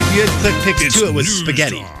You had click picks It's too. It was News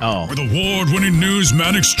spaghetti. Time with award-winning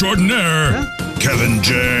newsman extraordinaire, Kevin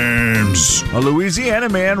James. A Louisiana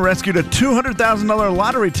man rescued a $200,000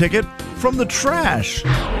 lottery ticket from the trash.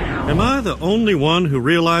 Am I the only one who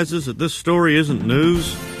realizes that this story isn't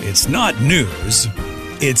news? It's not news.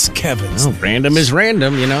 It's Kevin's. Oh, random is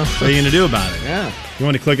random, you know. What are you going to do about it? Yeah. You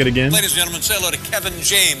want to click it again? Ladies and gentlemen, say hello to Kevin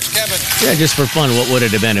James. Kevin. Yeah, just for fun, what would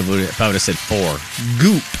it have been if I would have said 4?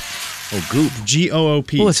 Goop. Oh, goop.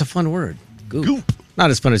 G-O-O-P. Oh, it's a fun word. Goop. Not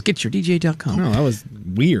as fun as getyourdj.com. No, that was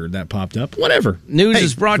weird. That popped up. Whatever. News Hey,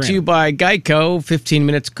 is brought to you by Geico. 15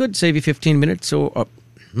 minutes could save you 15 minutes.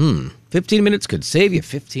 15 minutes could save you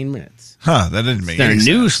 15 minutes. Huh, that didn't make Their any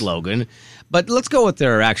new sense. slogan. But let's go with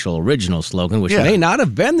their actual original slogan, which may not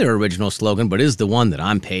have been their original slogan, but is the one that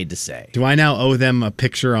I'm paid to say. Do I now owe them a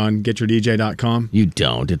picture on getyourdj.com? You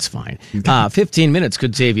don't. It's fine. 15 minutes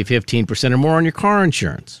could save you 15% or more on your car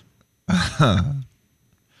insurance.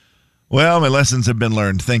 Well, my lessons have been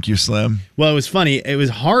learned. Thank you, Slim. Well, it was funny. It was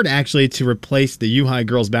hard, actually, to replace the U-High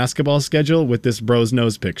girls basketball schedule with this bro's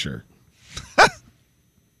nose picture.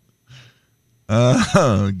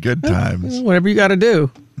 Good times. Whatever you got to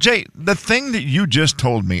do. Jay, the thing that you just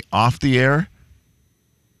told me off the air,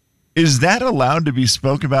 is that allowed to be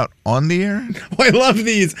spoke about on the air? Oh, I love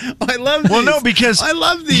these. Oh, I love these. Well, no, because I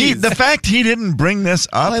love these. the fact he didn't bring this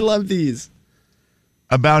up I love these.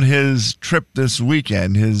 about his trip this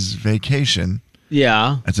weekend, his vacation.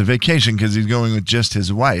 Yeah. It's a vacation because he's going with just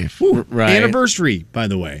his wife. Ooh, Right. Anniversary, by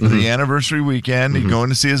the way. The anniversary weekend, he's going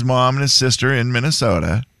to see his mom and his sister in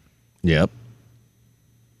Minnesota. Yep.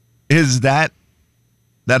 Is that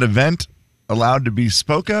event allowed to be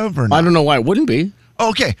spoke of or not? I don't know why it wouldn't be.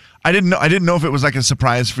 Okay, I didn't know if it was like a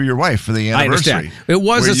surprise for your wife for the I anniversary. understand. It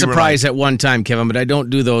was where a you were surprise like, at one time, Kevin, but I don't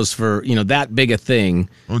do those for, that big a thing.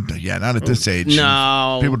 oh, yeah, not at this age.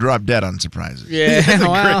 No. People drop dead on surprises. Yeah,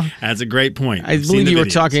 well, That's a great point. I I've seen believe the you were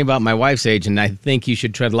videos. talking about my wife's age, and I think you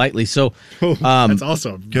should tread lightly. So, That's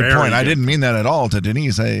also Good point. I didn't mean that at all to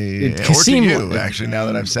Denise, or to seemed- you. Actually, now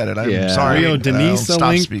that I've said it, I'm Yeah. sorry. Do we owe Denise a Stop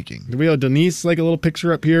link? speaking. Do we owe Denise like a little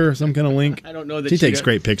picture up here or some kind of link? I don't know that She she takes does.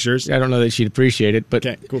 great pictures. I don't know that she'd appreciate it, but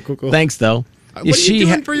Okay, cool. thanks, though. What are you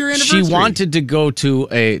doing for your anniversary? She wanted to go to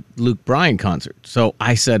a Luke Bryan concert. So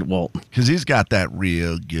I said, well, Because he's got that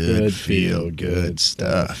real good, Good feel-good feel-good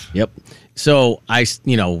stuff. yep. So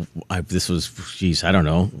this was, geez, I don't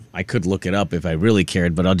know. I could look it up if I really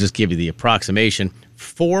cared, but I'll just give you the approximation.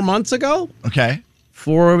 4 months ago? Okay.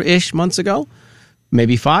 4-ish months ago,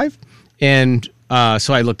 maybe 5. And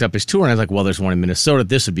so I looked up his tour, and I was like, well, there's one in Minnesota.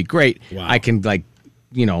 This would be great. Wow. I can,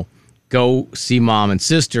 go see mom and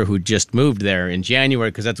sister who just moved there in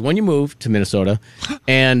January, because that's when you move to Minnesota.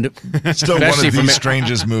 And Still one especially of from- the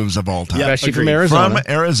strangest moves of all time. especially from agreed. Arizona.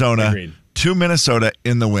 From Arizona Agreed. to Minnesota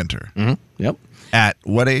in the winter. Yep. At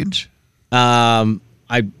what age?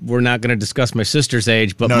 We're not going to discuss my sister's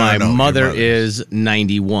age, but No, my your mother mother's. is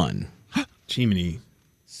 91. Chimney.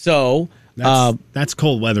 So That's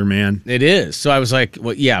cold weather, man. it is. So I was like,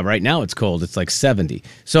 well, yeah, right now it's cold. It's like 70.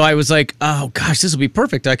 So I was like, oh, gosh, this will be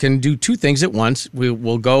perfect. I can do 2 things at once.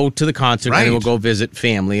 We'll go to the concert and then Right. we'll go visit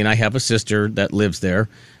family. And I have a sister that lives there.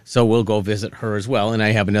 So we'll go visit her as well. And I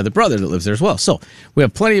have another brother that lives there as well. So we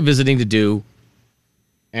have plenty of visiting to do.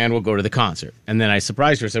 And we'll go to the concert. And then I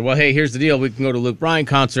surprised her. Said, well, hey, here's the deal. We can go to Luke Bryan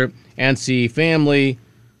concert and see family.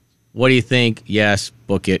 What do you think? Yes,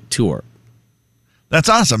 book it, tour. That's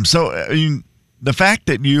awesome. So, I mean, the fact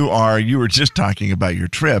that you were just talking about your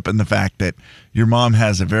trip, and the fact that your mom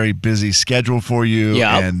has a very busy schedule for you,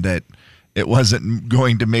 Yeah. and that it wasn't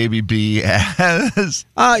going to maybe be as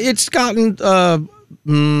It's gotten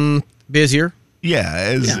busier.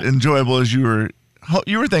 as enjoyable as you were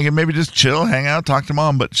thinking. Maybe just chill, hang out, talk to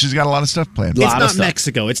mom, but she's got a lot of stuff planned. It's Lot of not stuff.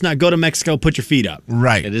 Mexico. It's not go to Mexico, put your feet up.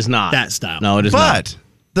 Right. It is not. That style. No, it is not. But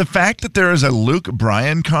the fact that there is a Luke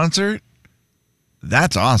Bryan concert,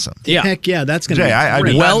 that's awesome. Yeah. Heck yeah, that's going to Jay, be I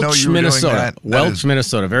great. did not know Welch, you were doing Minnesota. that. That Welch, is-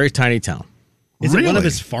 Minnesota. Very tiny town. Is it one of Really?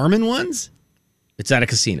 his farming ones? It's at a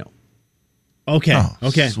casino. Okay. Oh,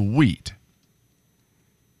 okay. sweet.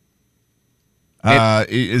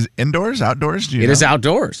 Is indoors, outdoors? Do you It know? is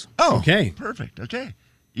outdoors. Oh, Okay. perfect. Okay,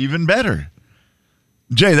 even better.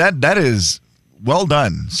 Jay, that is well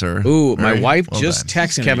done, sir. Ooh, my Very wife well just done.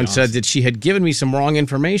 texted gonna Kevin, be said awesome. that she had given me some wrong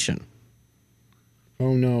information.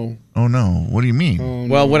 Oh, no. Oh no, what do you mean?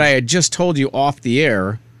 Well, what I had just told you off the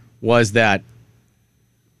air was that.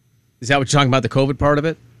 Is that what you're talking about, the COVID part of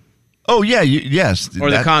it? Oh yeah, yes. Or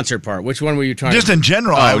the that- concert part? Which one were you trying Just to in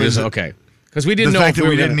general, Oh, I it was is, okay. Because we didn't the know fact if that we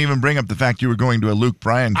we were didn't gonna, even bring up the fact you were going to a Luke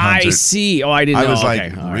Bryan concert. I see. Oh, I didn't I know. was Okay,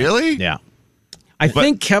 like, all right. really? Yeah. I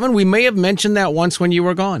think, Kevin, we may have mentioned that once when you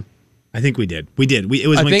were gone. I think we did. It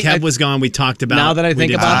was when Kev was gone. We talked about. Now that I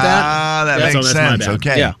think about that, that makes that's my sense. bad.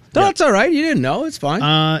 Okay. yeah, no, that's all right. You didn't know. It's fine.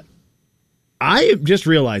 I just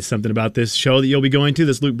realized something about this show that you'll be going to,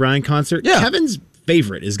 this Luke Bryan concert. Yeah. Kevin's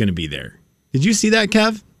favorite is going to be there. Did you see that,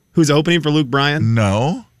 Kev? Who's opening for Luke Bryan?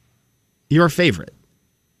 No. Your favorite.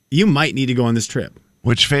 You might need to go on this trip.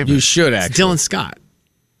 Which favorite? You should It's actually. Dylan Scott.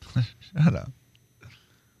 Shut up.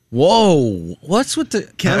 Whoa, what's with the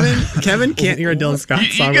Kevin can't hear a Dylan Scott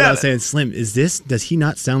You song got without it. saying, Slim, does he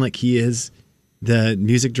not sound like he is the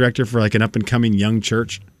music director for like an up and coming young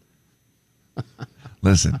church?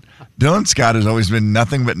 Listen, Dylan Scott has always been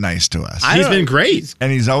nothing but nice to us. He's been great.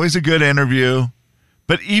 And he's always a good interview.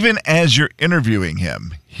 But even as you're interviewing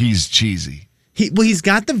him, he's cheesy. He's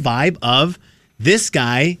got the vibe of this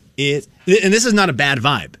guy is, and this is not a bad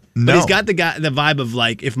vibe. No. But he's got the vibe of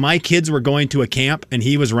like, if my kids were going to a camp and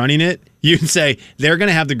he was running it, you'd say they're going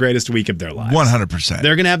to have the greatest week of their lives. 100%.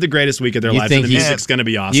 They're going to have the greatest week of their You lives, think and the he's- music's going to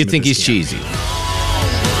be awesome. You at think this he's camp. cheesy?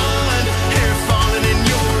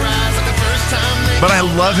 But I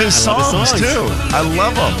love his I love his songs, songs. too. I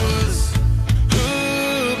love them.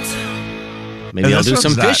 Maybe And I'll this do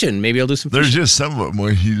some one's not- fishing. Maybe I'll do some There's fishing. just some of them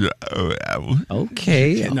where he.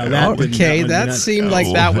 Okay. No, that didn't- okay. that That one did not- seemed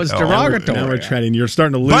like that was Oh, derogatory. Now we're treading. You're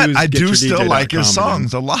starting to lose. But I Get do your still DJ.com like his again.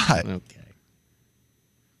 songs a lot. Okay.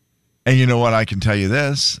 And you know what? I can tell you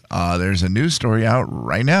this. There's a news story out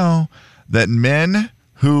right now that men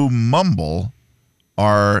who mumble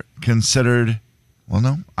are considered, well,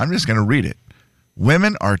 no, I'm just going to read it.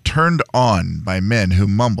 Women are turned on by men who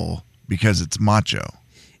mumble because it's macho.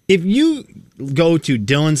 If you go to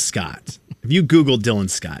Dylan Scott, if you Google Dylan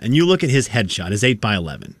Scott and you look at his headshot, his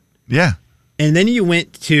 8x11, Yeah. and then you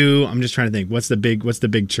went to, I'm just trying to think, what's the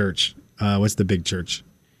big church?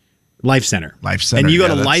 Life Center. Life Center, And you go yeah,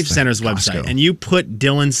 to that's Life the Center's Costco. website and you put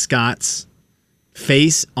Dylan Scott's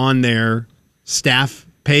face on their staff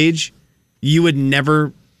page, you would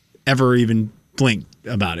never, ever even blink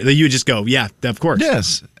about it. You would just go, yeah, of course.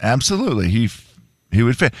 Yes, absolutely. He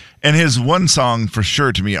would fit. And his one song for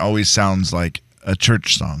sure to me always sounds like a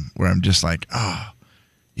church song where I'm just like, oh,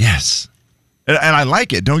 yes. And I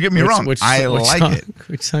like it. Don't get me wrong. I like song? it.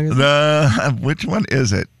 Which song is it? Which one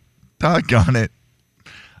is it? Doggone it.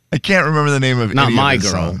 I can't remember the name of Not any My of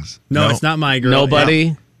his Girl. songs. No, it's not My Girl. Nobody.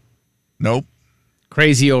 Yeah. Nope.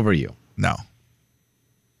 Crazy Over You. No.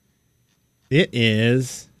 It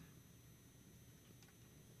is.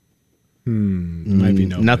 Might be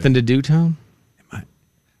Nobody. Nothing to Do, Tom?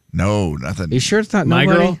 No, nothing. Are you sure it's not My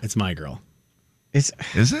Nobody? Girl? It's My Girl. It's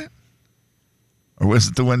Is it? Or was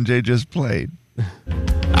it the one Jay just played?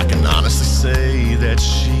 I can honestly say that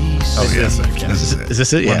she's Oh, yes. Is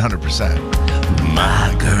this it? Yeah. 100%.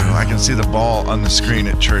 My girl. I can see the ball on the screen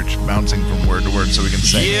at church bouncing from word to word so we can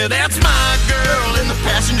sing. Yeah, that's my girl in the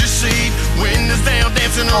passenger seat. Windows down,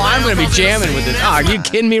 dancing around. Oh, I'm going to be jamming with this. Oh, are you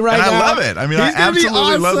kidding me right And now? I love it. I mean, He's I gonna be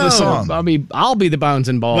absolutely love the awesome. song. I'll be the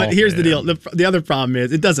bouncing ball. But here's the deal. The other problem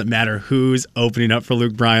is it doesn't matter who's opening up for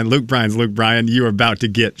Luke Bryan. Luke Bryan's Luke Bryan. You are about to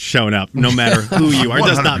get shown up no matter who you are. It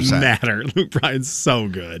does not 100%. matter. Luke Bryan's so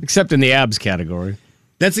good. Except in the abs category.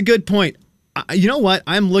 That's a good point. You know what?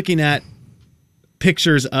 I'm looking at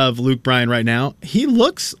pictures of Luke Bryan right now. He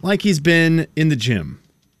looks like he's been in the gym.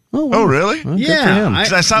 Oh, really? Well, good for Yeah, him.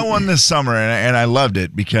 'Cause I saw one this summer and I loved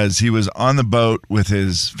it because he was on the boat with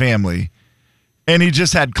his family and he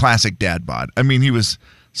just had classic dad bod. I mean, he was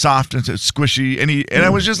soft and squishy and I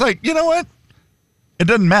was just like, you know what? It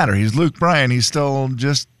doesn't matter. He's Luke Bryan. He's still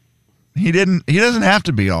just he doesn't have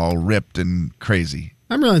to be all ripped and crazy.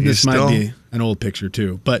 I'm realizing He's this might still- be an old picture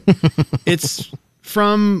too, but it's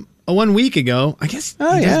from 1 week ago. I guess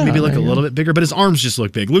Oh, he does yeah, maybe look a yeah. little bit bigger, but his arms just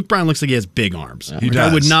look big. Luke Bryan looks like he has big arms. He Like,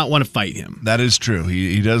 I would does. not want to fight him. That is true.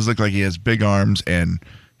 He does look like he has big arms and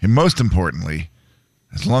most importantly,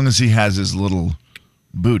 as long as he has his little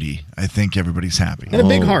booty, I think everybody's happy. And a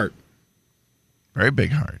big heart. Very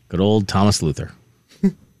big heart. Good old Thomas Luther.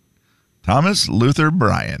 Thomas Luther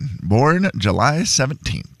Bryan, born July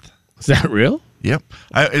 17th. Is that real? Yep.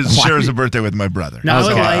 It shares a birthday with my brother. Now, I would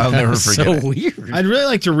So like- I'll never That's forget so it. weird. I'd really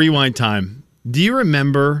like to rewind time. Do you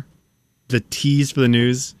remember the tease for the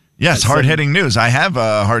news? Yes, At hard-hitting news. I have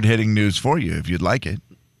hard-hitting news for you if you'd like it.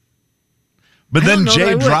 But I then don't know that I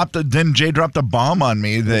would. Jay dropped a bomb on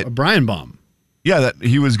me A that Bryan bomb. that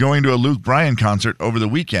he was going to a Luke Bryan concert over the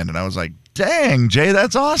weekend, and I was like, "Dang, Jay,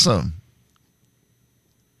 that's awesome."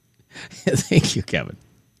 Thank you, Kevin.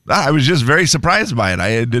 I was just very surprised by it.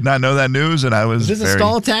 I did not know that news, and I was Is this a very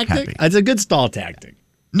stall tactic? happy. It's a good stall tactic.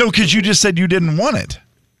 No, because you just said you didn't want it.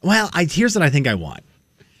 Well, here's what I think I want.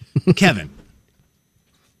 Kevin,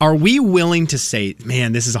 are we willing to say,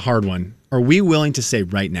 man, this is a hard one. Are we willing to say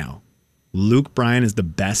right now Luke Bryan is the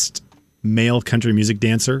best male country music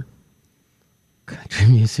dancer? Country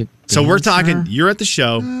music. So we're dancer? talking, you're at the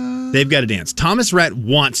show, they've got to dance. Thomas Rhett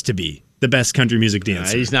wants to be the best country music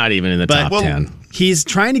dancer. He's not even in the top 10. He's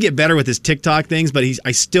trying to get better with his TikTok things, but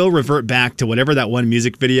I still revert back to whatever that one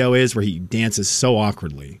music video is where he dances so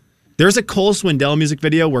awkwardly. There's a Cole Swindell music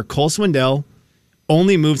video where Cole Swindell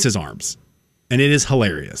only moves his arms, and it is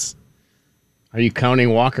hilarious. Are you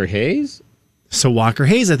counting Walker Hayes? So Walker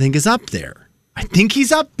Hayes, I think, is up there. I think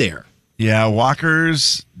he's up there. Yeah,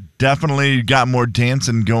 Walker's definitely got more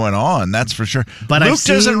dancing going on, that's for sure. But Luke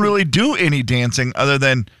doesn't really do any dancing other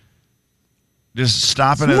than just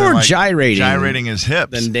stopping It's and more like gyrating his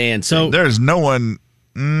hips. than dancing. So there's no one.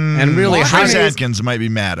 and really, Chris Adkins might be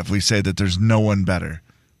mad if we say that there's no one better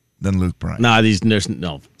than Luke Bryan. there's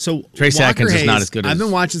no. So Trace Walker Atkins Hayes, is not as good as. I've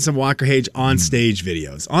been watching some Walker Hayes on stage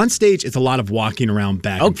videos. On stage, it's a lot of walking around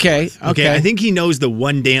back. and Okay, forth. okay. I think he knows the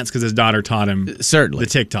one dance because his daughter taught him Certainly. the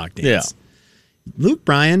TikTok dance. Yeah. Luke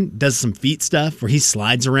Bryan does some feet stuff where he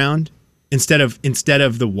slides around instead of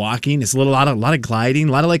the walking. It's a lot of gliding,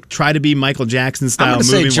 a lot of like try to be Michael Jackson style gonna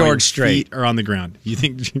say moving while your George Strait. feet are on the ground. You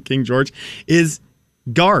think King George is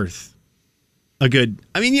Garth a good?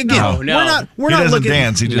 I mean, again, No. we're He not doesn't looking.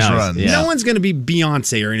 dance. He just No, runs. yeah. No one's going to be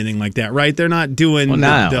Beyonce or anything like that, right? They're not doing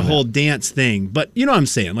the whole dance thing. But you know what I'm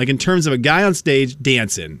saying? Like in terms of a guy on stage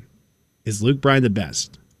dancing, is Luke Bryan the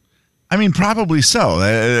best? I mean, probably so.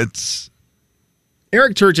 It's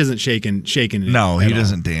Eric Church isn't shaking. no, at he all.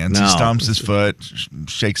 doesn't dance. No. He stomps his foot,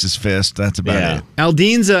 shakes his fist. That's about Yeah. it.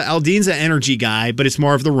 Aldean's an energy guy, but it's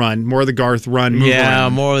more of the run, more of the Garth run. Move Yeah,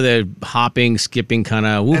 around. more of the hopping, skipping kind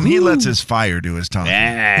of. And he lets his fire do his talking.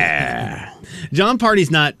 Yeah. John Party's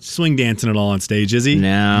not swing dancing at all on stage, is he?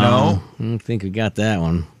 No. I don't think we got that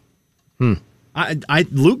one.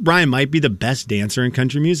 Luke Bryan might be the best dancer in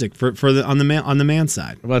country music on the man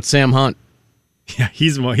side. What about Sam Hunt? Yeah,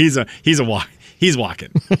 he's walking.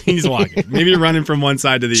 He's walking. Maybe running from one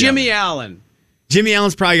side to the other. Jimmy Allen. Jimmy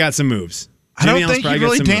Allen's probably got some moves. I Jimmy don't Allen's think he probably got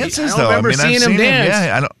really some moves. dances, I don't though. remember I've seeing him seen dance.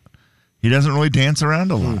 Yeah, he doesn't really dance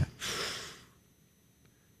around a lot.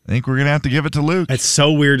 I think we're going to have to give it to Luke. It's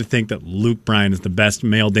so weird to think that Luke Bryan is the best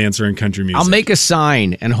male dancer in country music. I'll make a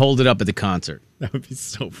sign and hold it up at the concert. That would be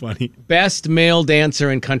so funny. Best male dancer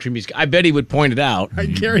in country music. I bet he would point it out, I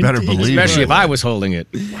guarantee. better believe especially it. if I was holding it.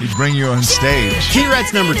 He'd bring you on stage. Key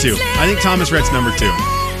Rhett's number 2. I think Thomas Rhett's number 2.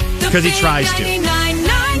 Because he tries to.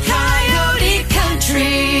 99.9 Coyote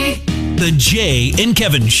Country. The Jay and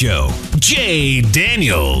Kevin Show. Jay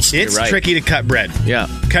Daniels. It's right. tricky to cut bread. Yeah.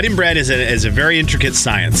 Cutting bread is a very intricate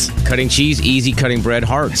science. Cutting cheese, easy. Cutting bread,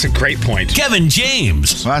 hard. That's a great point. Kevin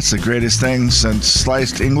James. Well, that's the greatest thing since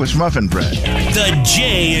sliced English muffin bread. The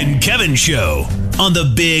Jay and Kevin Show on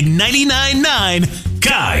the Big 99.9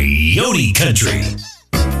 Coyote Country.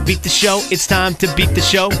 Beat the show, it's time to beat the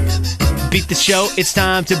show. Beat the show, it's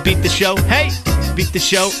time to beat the show. Hey! Beat the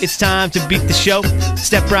show, it's time to beat the show.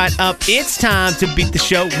 Step right up, it's time to beat the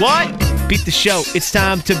show. What? Beat the show, it's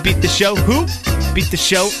time to beat the show. Who? Beat the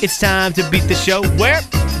show, it's time to beat the show. Where?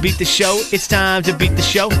 Beat the show, it's time to beat the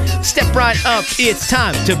show. Step right up, it's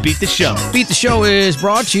time to beat the show. Beat the Show is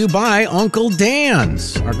brought to you by Uncle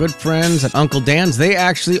Dan's. Our good friends at Uncle Dan's, they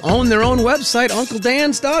actually own their own website,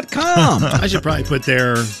 UncleDans.com. I should probably put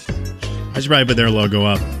their logo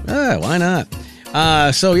up. Why not?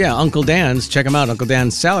 So yeah, Uncle Dan's. Check them out. Uncle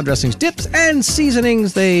Dan's salad dressings, dips, and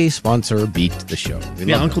seasonings. They sponsor Beat the Show. We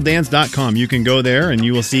Yeah, love them. UncleDans.com. You can go there and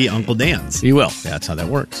you will see Uncle Dan's. You will. That's how that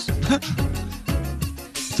works.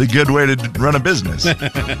 It's a good way to run a business.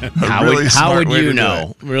 How really would smart way you to do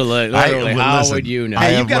know? it. Really, I- literally, well, how listen, would you know? I Hey,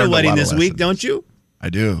 have you've got a learned a wedding lot of this week, lessons. don't you? I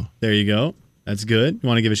do. There you go. That's good. You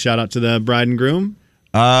want to give a shout out to the bride and groom?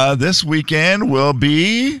 This weekend will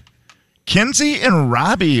be Kinsey and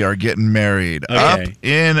Robbie are getting married up Okay.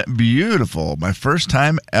 in beautiful. My first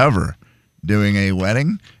time ever doing a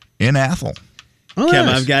wedding in Athol. Oh, Kevin,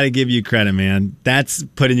 nice. I've got to give you credit, man. That's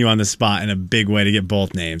putting you on the spot in a big way to get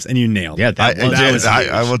both names, and you nailed it. Yeah, that was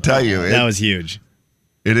I will tell you, That was huge.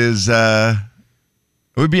 it is.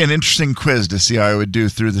 It would be an interesting quiz to see how I would do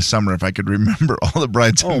through the summer if I could remember all the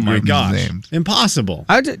brides Oh and my grooms' gosh, names. impossible.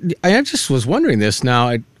 I just was wondering this. Now,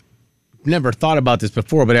 I never thought about this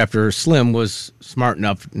before, but after Slim was smart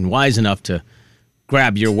enough and wise enough to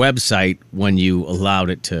grab your website when you allowed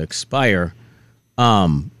it to expire,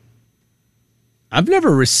 I've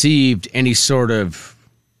never received any sort of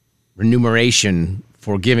remuneration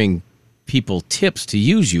for giving people tips to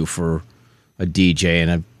use you for a DJ,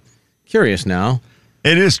 and I'm curious now.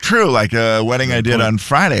 It is true. Like a wedding I did on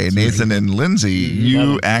Friday, Nathan and Lindsay,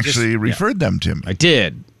 you actually referred them to me. I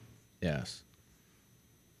did. Yes.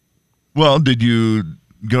 Well, did you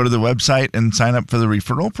go to the website and sign up for the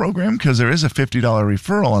referral program? Because there is a $50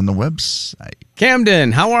 referral on the website.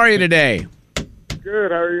 Camden, how are you today?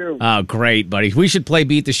 Good, how are you? Oh, great, buddy. We should play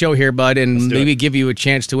Beat the Show here, bud, and maybe give you a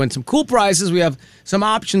chance to win some cool prizes. We have some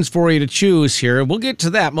options for you to choose here. We'll get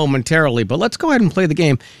to that momentarily, but let's go ahead and play the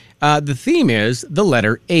game. The theme is the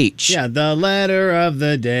letter H. Yeah, the letter of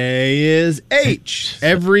the day is H.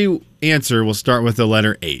 Every answer will start with the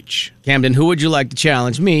letter H. Camden, who would you like to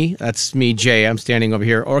challenge? Me, that's me, Jay, I'm standing over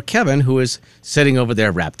here, or Kevin, who is sitting over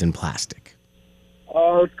there wrapped in plastic?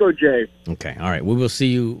 Let's go, Jay. Okay, all right. We will see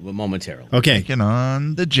you momentarily. Okay. Taking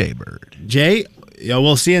on the Jaybird. Jay,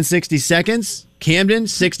 we'll see you in 60 seconds. Camden,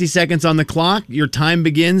 60 seconds on the clock. Your time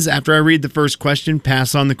begins after I read the first question.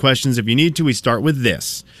 Pass on the questions if you need to. We start with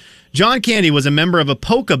this. John Candy was a member of a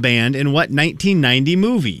polka band in what 1990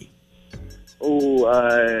 movie?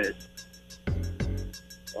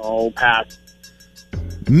 Pass.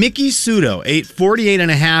 Mickey Sudo ate 48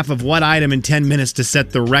 and a half of what item in 10 minutes to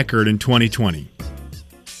set the record in 2020?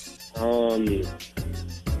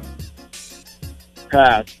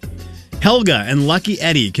 Pass. Helga and Lucky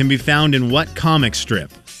Eddie can be found in what comic strip?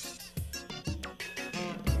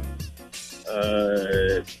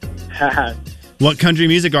 Pass. What country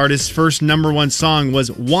music artist's first #1 song was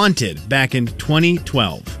Wanted back in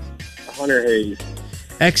 2012? Hunter Hayes.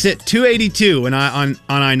 Exit 282 on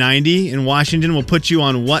I-90 in Washington will put you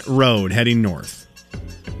on what road heading north?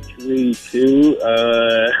 3-2.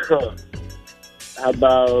 How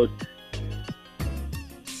about...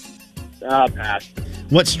 pass.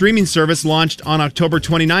 What streaming service launched on October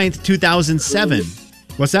 29th, 2007?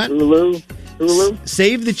 What's that? Hulu.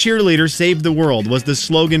 Save the cheerleader, save the world was the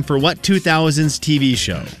slogan for what 2000s TV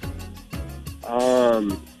show?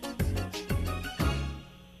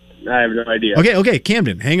 I have no idea. Okay,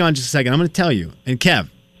 Camden, hang on just a second. I'm going to tell you. And Kev,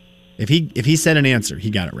 if he said an answer,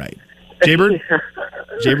 he got it right. Jaybird,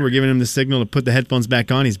 we're giving him the signal to put the headphones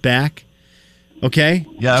back on. He's back. Okay?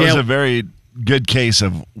 Yeah, that was a very good case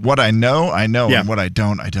of what I know, yeah. And what I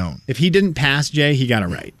don't. If he didn't pass, Jay, he got it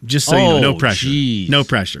right. Just so you know, no pressure. Geez. No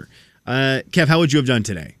pressure. Kev, how would you have done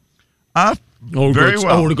today? Very well.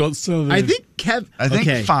 I would have got 7. I think Kev... I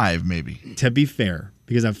think 5, maybe. To be fair,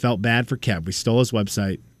 because I felt bad for Kev. We stole his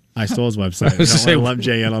website. I stole his website. I don't want to lump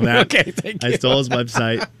Jay in on that. Okay, thank you. I stole his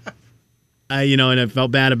website. And I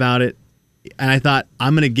felt bad about it. And I thought,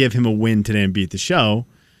 I'm going to give him a win today and beat the show.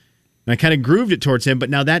 And I kind of grooved it towards him, but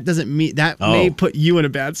now that doesn't mean... That may put you in a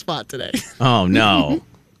bad spot today. Oh, no.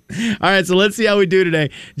 All right, so let's see how we do today.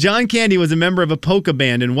 John Candy was a member of a polka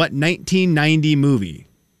band in what 1990 movie?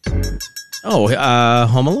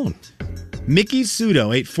 Home Alone. Mickey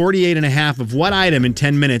Sudo ate 48 and a half of what item in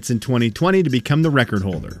 10 minutes in 2020 to become the record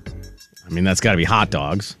holder? I mean, that's got to be hot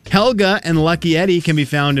dogs. Helga and Lucky Eddie can be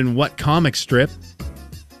found in what comic strip?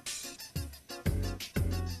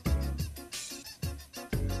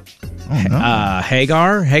 Oh, no.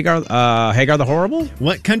 Hagar the Horrible?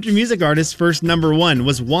 What country music artist's first #1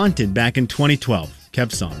 was Wanted back in 2012?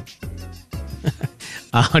 Kev song.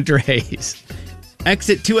 Hunter Hayes.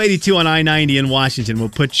 Exit 282 on I-90 in Washington will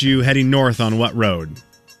put you heading north on what road?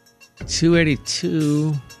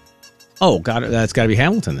 282. Oh, that's got to be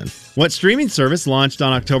Hamilton then. What streaming service launched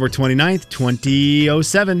on October 29th,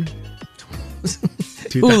 2007?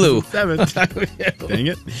 Hulu. 2007. Dang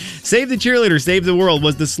it. Save the cheerleader, save the world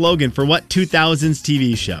was the slogan for what 2000s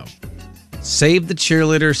TV show? Save the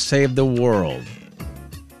cheerleader, save the world.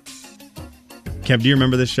 Kev, do you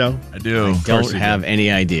remember this show? I do. Don't have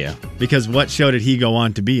any idea. Because what show did he go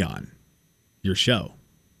on to be on? Your show.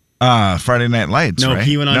 Friday Night Lights, No, right?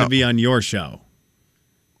 he went on to be on your show.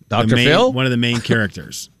 Dr. Phil? One of the main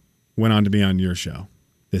characters went on to be on your show.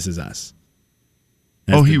 This Is Us.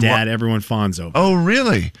 That's the dad everyone fawns over. Oh,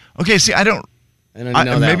 really? Okay, see, I don't know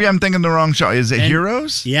that. Maybe I'm thinking the wrong show. Is it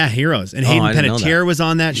Heroes? Yeah, Heroes. And Hayden Panettiere was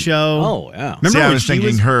on that show. Oh, yeah. Remember I was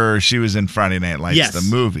thinking she was in Friday Night Lights, the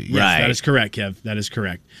movie. Yes, right. That is correct, Kev. That is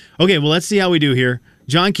correct. Okay, well, let's see how we do here.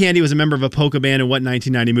 John Candy was a member of a polka band in what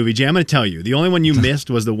 1990 movie? Jay, I'm going to tell you. The only one you missed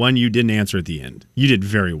was the one you didn't answer at the end. You did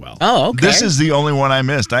very well. Oh, okay. This is the only one I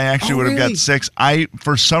missed. I actually would have got 6.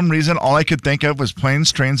 For some reason, all I could think of was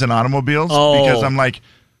planes, trains, and automobiles. Because I'm like,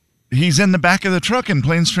 he's in the back of the truck in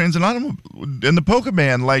planes, trains, and automobiles in the polka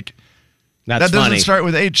band. Like, that doesn't start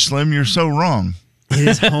with H, Slim. You're so wrong. It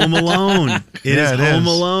is Home Alone. It is Home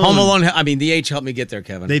Alone. Home Alone. I mean, the H helped me get there,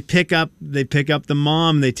 Kevin. They pick up the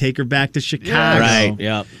mom. They take her back to Chicago. Yeah, right.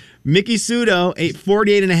 Yep. Mickey Sudo ate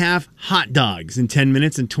 48 and a half hot dogs in 10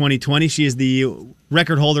 minutes in 2020. She is the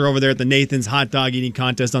record holder over there at the Nathan's hot dog eating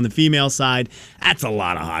contest on the female side. That's a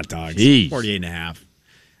lot of hot dogs. Jeez. 48 and a half.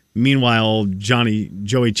 Meanwhile,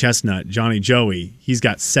 Joey Chestnut, Johnny Joey, he's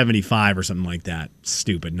got 75 or something like that.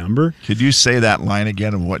 Stupid number. Could you say that line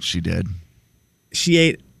again of what she did? She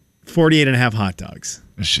ate 48 and a half hot dogs.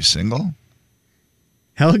 Is she single?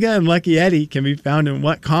 Helga and Lucky Eddie can be found in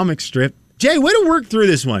what comic strip? Jay, way to work through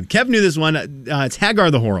this one. Kev knew this one. It's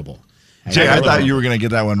Hagar the Horrible. Jay, I thought you were going to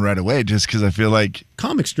get that one right away just because I feel like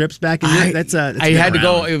comic strips back in your, that's I had to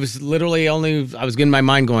go. It was literally only I was getting my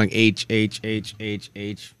mind going H.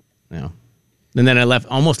 No, and then I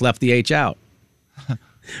almost left the H out.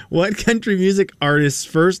 What country music artist's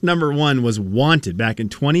first number one was Wanted back in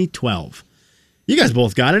 2012? You guys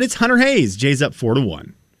both got it. It's Hunter Hayes. Jay's up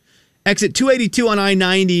 4-1. Exit 282 on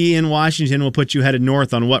I-90 in Washington will put you headed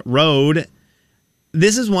north on what road?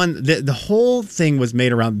 This is one that the whole thing was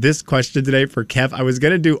made around this question today for Kev. I was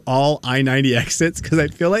going to do all I-90 exits because I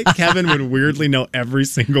feel like Kevin would weirdly know every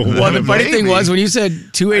single one. Well, the funny thing was when you said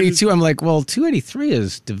 282, I'm like, well, 283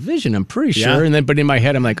 is division, I'm pretty sure. And then, but in my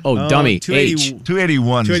head, I'm like, dummy, H.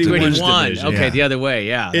 281. 281. Okay, the other way,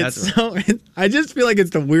 yeah. I just feel like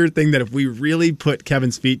it's the weird thing that if we really put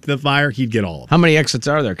Kevin's feet to the fire, he'd get all of them. How many exits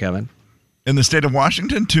are there, Kevin? In the state of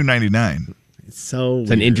Washington, 299. It's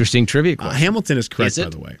weird. An interesting trivia question. Hamilton is correct, by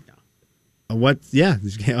the way. What? Yeah,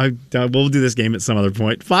 we'll do this game at some other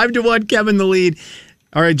point. 5-1, Kevin the lead.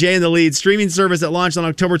 All right, Jay in the lead. Streaming service that launched on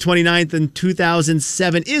October 29th in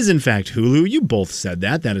 2007 is, in fact, Hulu. You both said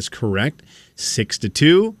that. That is correct.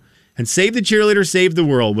 6-2. And Save the Cheerleader, Save the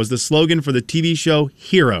World was the slogan for the TV show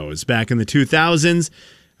Heroes back in the 2000s.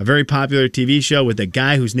 A very popular TV show with a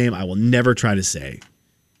guy whose name I will never try to say.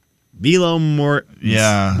 Vilo Mort.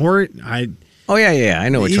 Yeah. Oh, yeah. I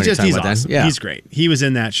know what you're talking about. Awesome. Yeah. He's great. He was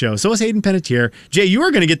in that show. So was Hayden Panettiere. Jay, you are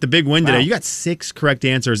going to get the big win today. You got 6 correct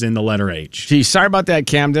answers in the letter H. Gee, sorry about that,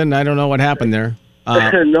 Camden. I don't know what happened there.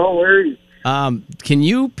 No worries. Can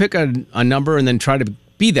you pick a number and then try to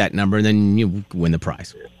be that number, and then you win the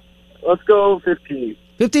prize? Let's go 15.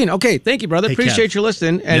 15. Okay, thank you, brother. Hey, Appreciate Kev. you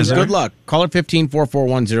listening, and good luck. Call it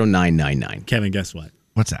 15-441-0999. Kevin, guess what?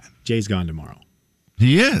 What's that? Jay's gone tomorrow.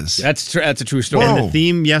 He is. That's a true story. And the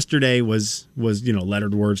theme yesterday was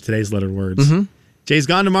lettered words. Today's lettered words. Mm-hmm. Jay's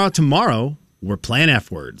gone tomorrow. Tomorrow, we're playing F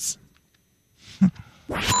words. Jay,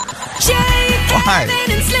 Kevin,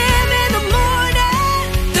 and Slim in the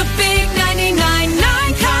morning. The big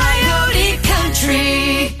 99.9 Coyote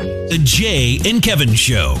Country. The Jay and Kevin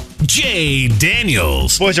Show. Jay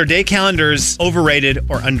Daniels. Boys, are day calendars overrated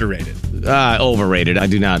or underrated? Overrated. I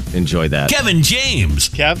do not enjoy that. Kevin James.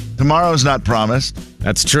 Kev? Tomorrow's not promised.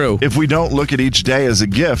 That's true. If we don't look at each day as a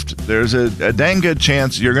gift, there's a dang good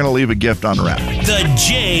chance you're going to leave a gift unwrapped. The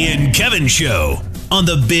Jay and Kevin Show on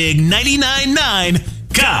the Big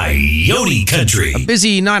 99.9 Coyote Country. A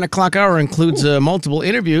busy 9 o'clock hour includes multiple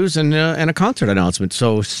interviews and a concert announcement,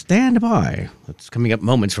 so stand by. That's coming up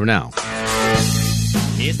moments from now.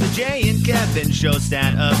 It's the Jay and Kevin Show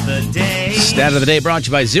stat of the day. Stat of the day brought to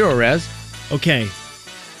you by Zero Res. Okay.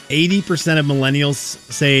 80% of millennials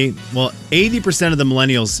say, 80% of the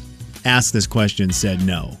millennials asked this question said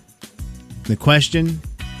no. The question,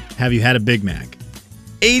 have you had a Big Mac?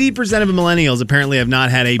 80% of millennials apparently have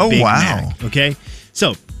not had a Big Mac. Okay?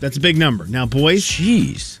 So, that's a big number. Now, boys,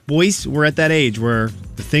 we're at that age where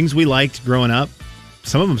the things we liked growing up,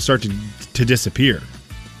 some of them start to disappear.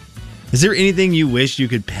 Is there anything you wish you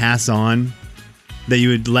could pass on that you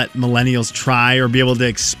would let millennials try or be able to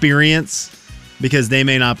experience? Because they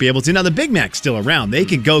may not be able to. Now, the Big Mac's still around. They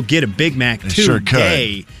could go get a Big Mac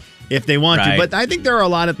today if they want to. But I think there are a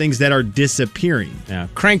lot of things that are disappearing. Yeah,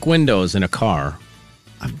 crank windows in a car.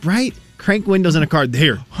 Right? Crank windows in a car.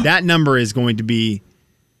 Here, that number is going to be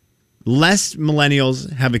less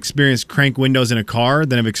millennials have experienced crank windows in a car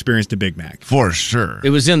than have experienced a Big Mac. For sure. It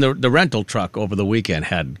was in the rental truck over the weekend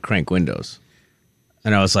had crank windows.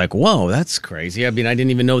 And I was like, whoa, that's crazy. I mean, I didn't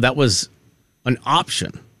even know that was an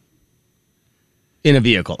option in a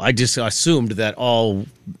vehicle. I just assumed that all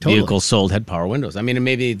vehicles sold had power windows. I mean,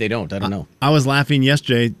 maybe they don't. I don't know. I was laughing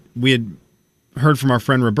yesterday. We had heard from our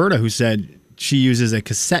friend Roberta who said she uses a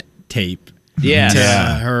cassette tape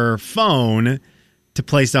to her phone to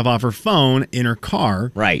play stuff off her phone in her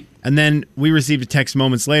car. Right. And then we received a text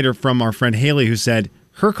moments later from our friend Haley who said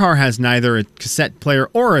her car has neither a cassette player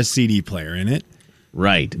or a CD player in it.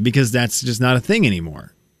 Right. Because that's just not a thing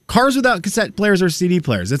anymore. Cars without cassette players or CD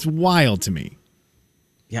players. That's wild to me.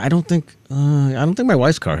 Yeah, I don't think my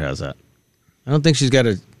wife's car has that. I don't think she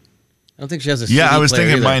has a CD Yeah, I was player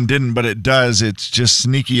thinking either. mine didn't, but it does. It's just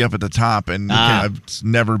sneaky up at the top, and it's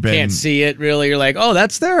never been. Can't see it really. You're like, oh,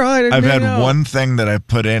 that's there. I've had one thing that I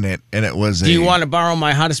put in it, and it was. Do you want to borrow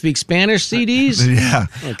my How to Speak Spanish CDs? Yeah.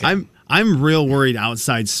 Okay. I'm real worried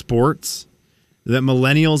outside sports that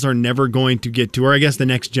millennials are never going to get to, or I guess the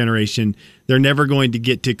next generation, they're never going to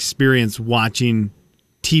get to experience watching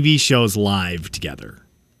TV shows live together.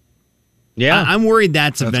 Yeah. I'm worried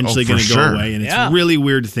that's eventually going to go away, and it's really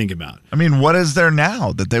weird to think about. I mean, what is there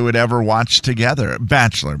now that they would ever watch together?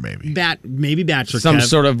 Bachelor, maybe. Maybe Bachelor. Some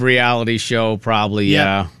sort of reality show, probably.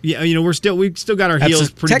 Yeah. Yeah. You know, we've still got our heels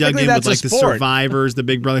pretty dug in with like the Survivors, the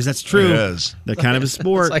Big Brothers. That's true. It is. They're kind of a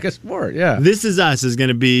sport. It's like a sport. Yeah. This Is Us is going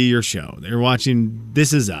to be your show. They're watching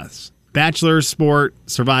This Is Us. Bachelor sport,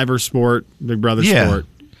 Survivor sport, Big Brother sport.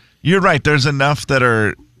 You're right. There's enough that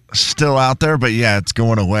are still out there, but it's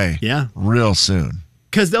going away. Yeah. Real soon.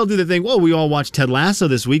 Because they'll do the thing, well, we all watched Ted Lasso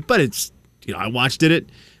this week, but it's, I watched it at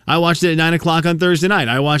 9 o'clock on Thursday night.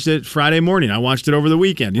 I watched it Friday morning. I watched it over the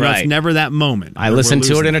weekend. You know, it's never that moment. I listened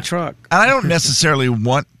to it in a truck. And I don't necessarily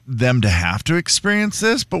want them to have to experience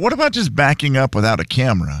this, but what about just backing up without a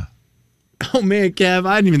camera? Oh, man, Kev,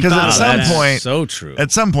 I didn't even thought of that. Because at some point, so true.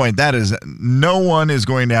 At some point, no one is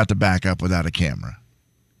going to have to back up without a camera.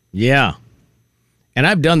 Yeah. And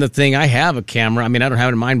I've done the thing. I have a camera. I mean, I don't have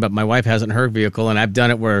it in mine, but my wife has it in her vehicle, and I've done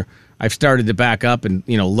it where I've started to back up and,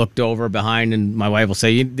 looked over behind, and my wife will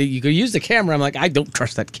say, you could use the camera. I'm like, I don't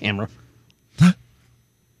trust that camera. Then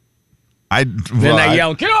I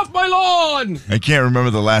yell, get off my lawn! I can't remember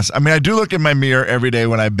the last. I mean, I do look in my mirror every day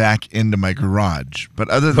when I back into my garage, but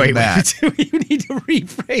other than that. You need to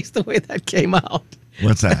rephrase the way that came out.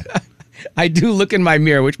 What's that? I do look in my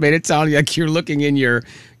mirror, which made it sound like you're looking in your,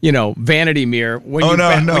 vanity mirror when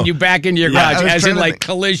when you back into your garage, as in like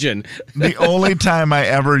collision. The only time I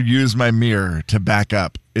ever use my mirror to back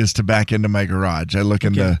up is to back into my garage. I look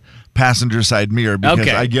in the passenger side mirror because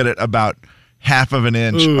I get it about half of an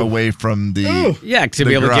inch away from the to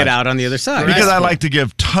be able to get out on the other side. Because I like to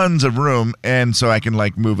give tons of room, and so I can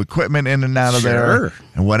move equipment in and out of there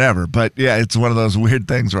and whatever. But it's one of those weird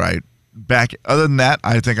things where I back. Other than that,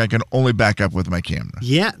 I think I can only back up with my camera.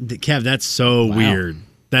 Yeah, Kev, that's so weird.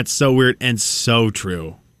 That's so weird and so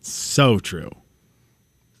true. So true.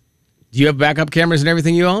 Do you have backup cameras and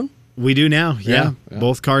everything you own? We do now. Yeah.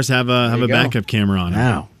 Both cars have a backup camera on it.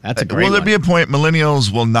 Wow, that's a great Will there be a point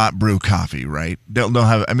millennials will not brew coffee, right? They'll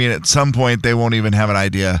have. I mean, at some point they won't even have an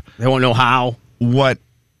idea. They won't know what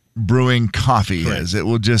brewing coffee is. It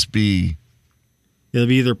will just be. It'll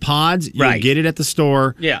be either pods, you'll get it at the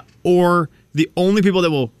store, or the only people that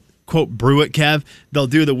will, quote, brew it, Kev, they'll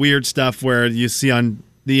do the weird stuff where you see on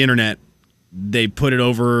the internet, they put it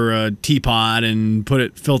over a teapot and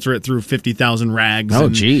filter it through 50,000 rags. Oh,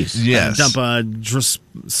 jeez. Yes. Dump a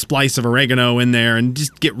splice of oregano in there and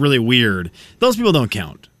just get really weird. Those people don't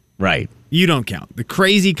count. Right. You don't count. The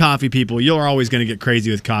crazy coffee people, you're always going to get crazy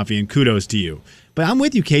with coffee, and kudos to you. But I'm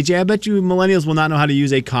with you, KJ. I bet you millennials will not know how to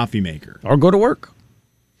use a coffee maker. Or go to work.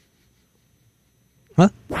 Huh?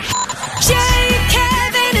 Jay,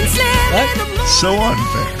 Kevin, and Slim in the morning. So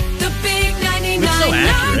unfair. The big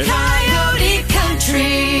 99.9 Coyote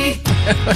Country.